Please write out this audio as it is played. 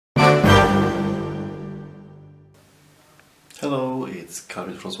it's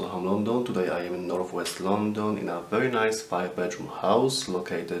Khalid from Swanham, London. Today I am in northwest London in a very nice 5-bedroom house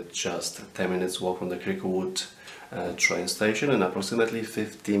located just 10 minutes walk from the Cricklewood train station and approximately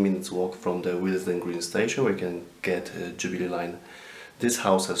 15 minutes walk from the Willesden Green station where you can get Jubilee line. This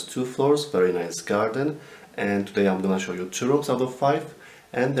house has 2 floors, very nice garden, and today I'm gonna show you 2 rooms out of 5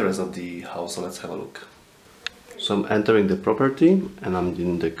 and the rest of the house, so let's have a look. So I'm entering the property and I'm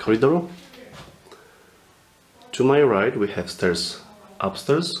in the corridor. To my right we have stairs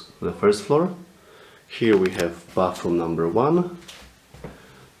upstairs, the first floor. Here we have bathroom number 1,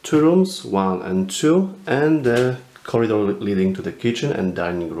 2 rooms, 1 and 2, and the corridor leading to the kitchen and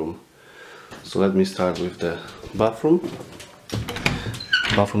dining room. So let me start with the bathroom.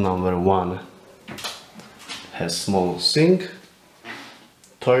 Bathroom number 1 has small sink,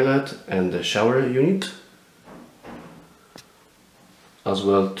 toilet and the shower unit, as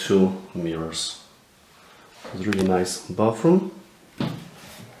well 2 mirrors. It's really nice bathroom.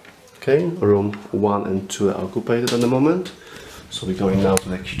 Okay, room 1 and 2 are occupied at the moment. So we're going now to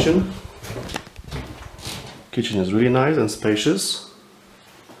the kitchen. Kitchen is really nice and spacious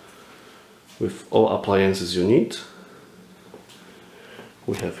with all appliances you need.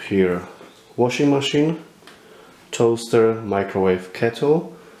 We have here washing machine, toaster, microwave,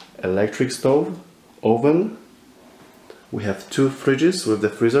 kettle, electric stove, oven. We have 2 fridges with the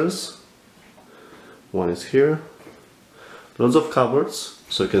freezers. One is here. Lots of cupboards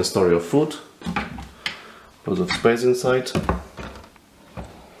so you can store your food. Lots of space inside.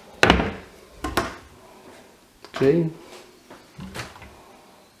 Okay.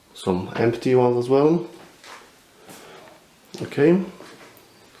 Some empty ones as well. Okay.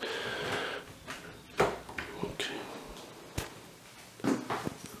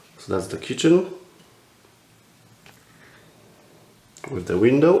 So that's the kitchen with the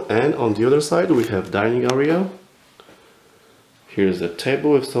window, and on the other side we have dining area. Here's a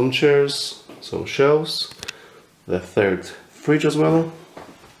table with some chairs, some shelves, the 3rd fridge as well.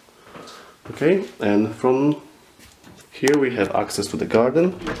 Okay, and from here we have access to the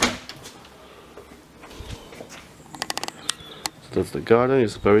garden. So that's the garden,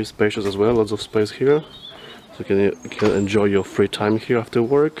 it's very spacious as well, lots of space here. So you can enjoy your free time here after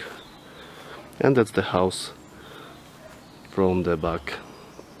work. And that's the house from the back.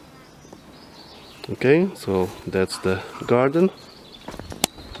 Okay, so that's the garden.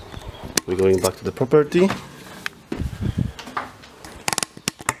 We're going back to the property.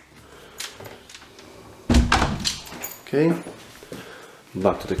 Okay,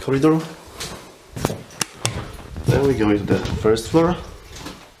 back to the corridor. Then we go into the first floor.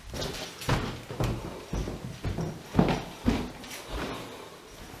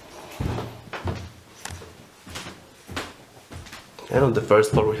 And on the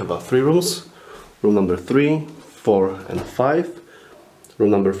first floor we have 3 rooms. Room number 3, 4 and 5. Room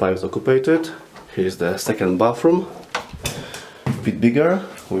number 5 is occupied. Here's the 2nd bathroom. A bit bigger,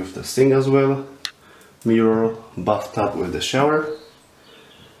 with the sink as well. Mirror, bathtub with the shower.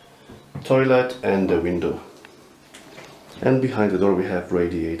 Toilet and the window. And behind the door we have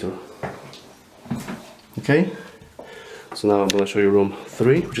radiator. Okay, so now I'm gonna show you room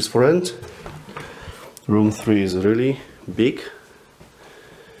 3, which is for rent. Room 3 is really big,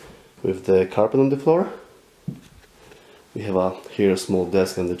 with the carpet on the floor. We have here a small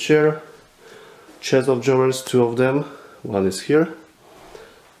desk and a chair. Chest of drawers, 2 of them. One is here.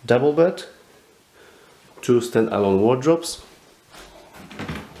 Double bed. 2 stand-alone wardrobes.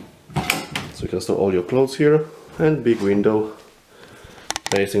 So you can store all your clothes here. And big window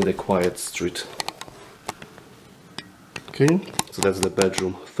facing the quiet street. Okay, so that's the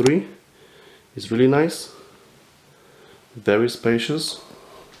bedroom 3. It's really nice. Very spacious.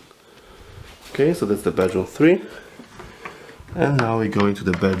 Okay, so that's the bedroom 3. And now we go into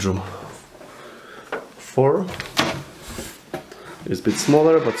the bedroom 4. It's a bit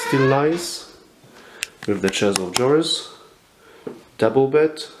smaller but still nice, with the chest of drawers, double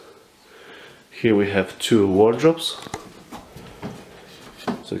bed. Here we have 2 wardrobes,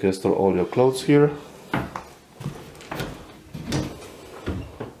 so you can store all your clothes here.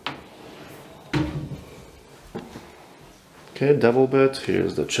 Okay, double bed.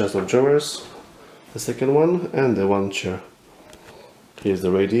 Here's the chest of drawers, the 2nd one, and the 1 chair. Here's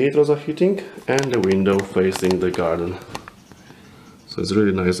the radiators are heating and the window facing the garden. So it's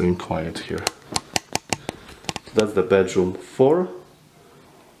really nice and quiet here. So that's the bedroom 4,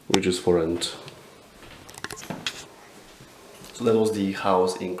 which is for rent. So that was the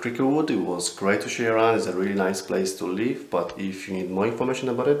house in Cricklewood. It was great to show you around. It's a really nice place to live, but if you need more information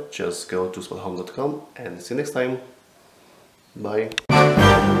about it, just go to swanham.com and see you next time. Bye.